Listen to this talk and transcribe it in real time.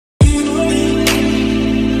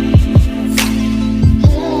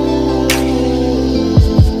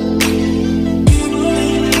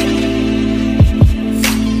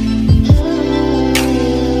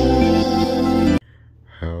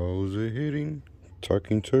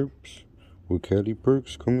Talking Terps with Kelly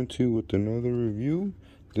Perks coming to you with another review.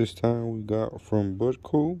 This time we got from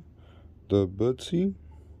Puffco the Budsy,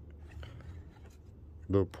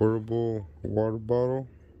 the portable water bottle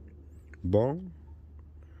Bong,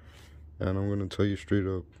 and I'm gonna tell you straight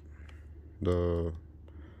up, the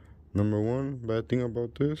number one bad thing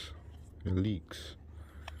about this, it leaks.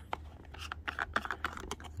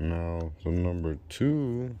 Now the number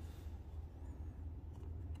two,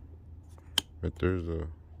 right there's a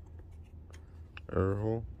air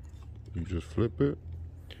hole. You just flip it,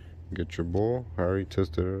 get your bowl. I already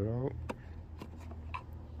tested it out.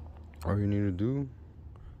 All you need to do,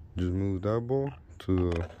 just move that bowl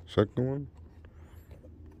to the second one,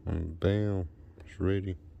 and bam, it's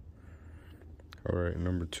ready. Alright,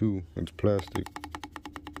 number two, it's plastic,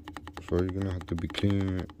 so you're gonna have to be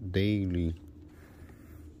cleaning it daily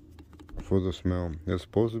for the smell. It's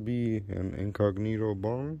supposed to be an incognito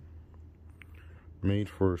bong made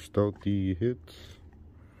for stealthy hits,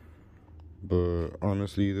 but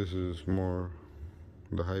honestly this is more,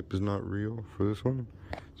 the hype is not real for this one.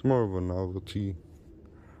 It's more of a novelty.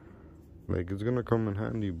 Like, it's gonna come in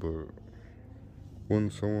handy, but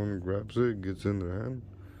when someone grabs it, gets in their hand,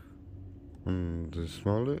 and they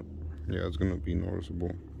smell it, yeah, it's gonna be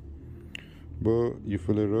noticeable. But you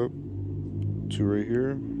fill it up to right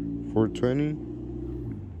here, 420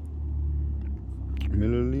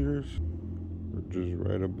 milliliters, just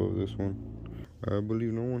right above this one. I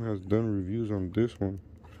believe no one has done reviews on this one,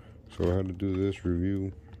 so I had to do this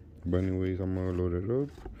review. But anyways, I'm gonna load it up,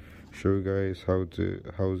 show you guys how it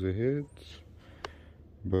hits,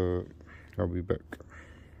 but I'll be back.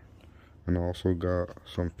 And I also got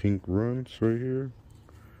some pink runs right here.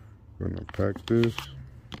 I'm gonna pack this.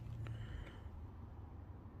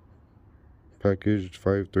 Packaged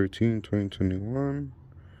 5/13/2021.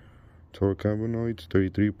 Total cannabinoids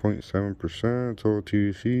 33.7%. Total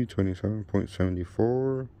THC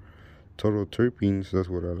 27.74. Total terpenes, that's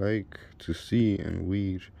what I like to see in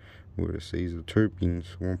weed, where it says the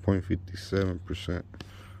terpenes 1.57%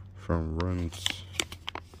 from runs.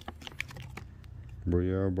 But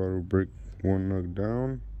yeah, I'm about to break one nug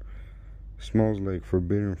down. Smells like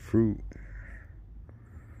forbidden fruit.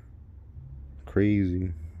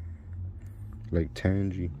 Crazy. Like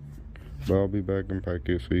tangy. But I'll be back and pack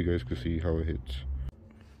it so you guys can see how it hits.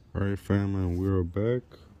 Alright fam, and we're back.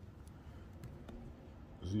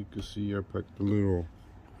 As you can see, I packed a little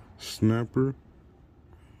snapper.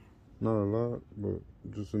 Not a lot, but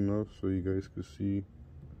just enough so you guys can see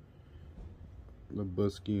the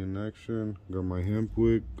Budsy in action. Got my hemp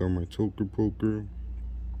wick, got my toker poker.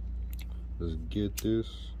 Let's get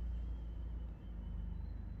this.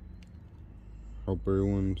 Hope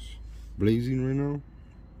everyone's blazing right now,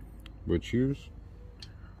 but cheers.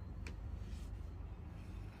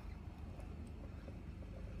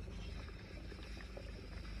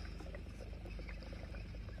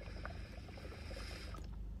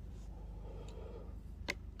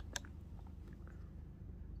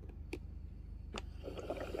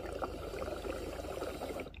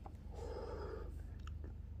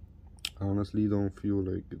 I honestly don't feel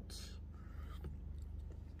like it's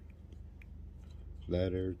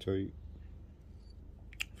that airtight.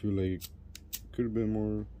 I feel like it could have been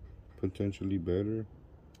more, potentially better.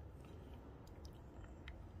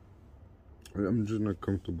 I'm just not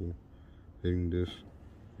comfortable hitting this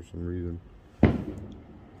for some reason.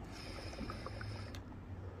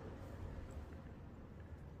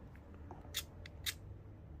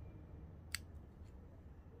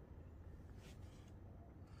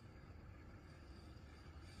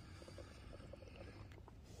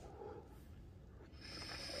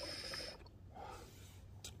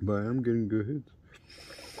 But I am getting good hits.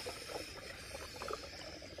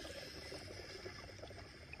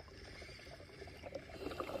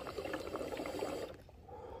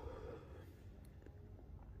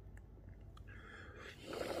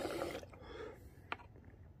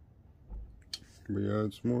 But yeah,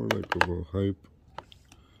 it's more like of a hype.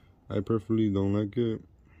 I personally don't like it,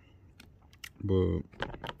 but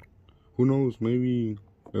who knows, maybe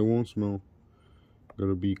it won't smell.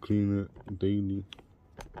 Gotta be cleaning it daily.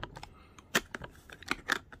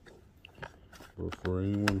 But for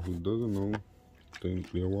anyone who doesn't know,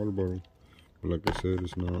 technically a water bottle, but like I said,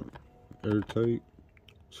 it's not airtight,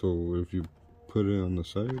 so if you put it on the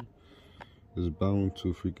side, it's bound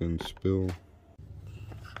to freaking spill.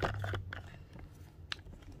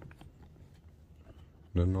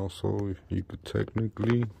 Then also, you could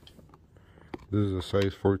technically, this is a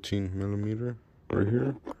size 14 millimeter right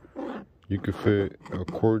here. You could fit a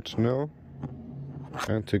quartz nail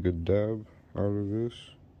and take a dab out of this,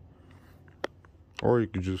 or you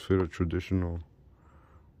could just fit a traditional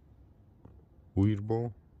weed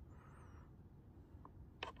ball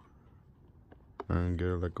and get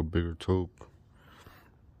like a bigger toke.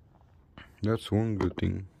 That's one good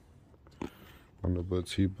thing on the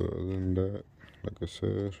Budsy, but other than that, like I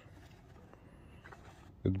said,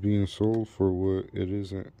 it's being sold for what it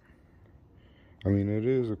isn't. I mean, it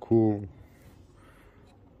is a cool,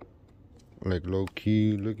 like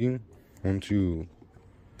low-key looking once you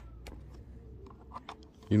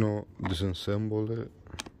disassemble it,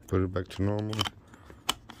 put it back to normal.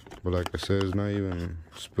 But like I said, it's not even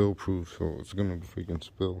spill proof, so it's gonna freaking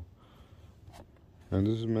spill. And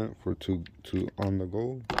this is meant for to on the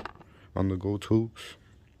go tubes.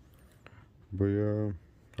 But yeah,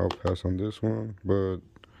 I'll pass on this one. But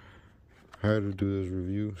I had to do this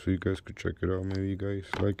review so you guys could check it out. Maybe you guys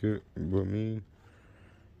like it, but me,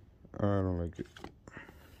 I don't like it.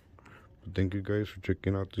 But thank you guys for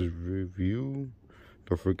checking out this review.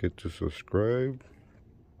 Don't forget to subscribe,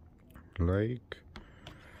 like,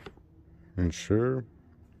 and share,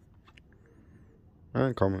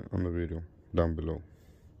 and comment on the video down below.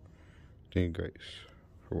 Thank you guys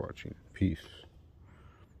for watching. Peace.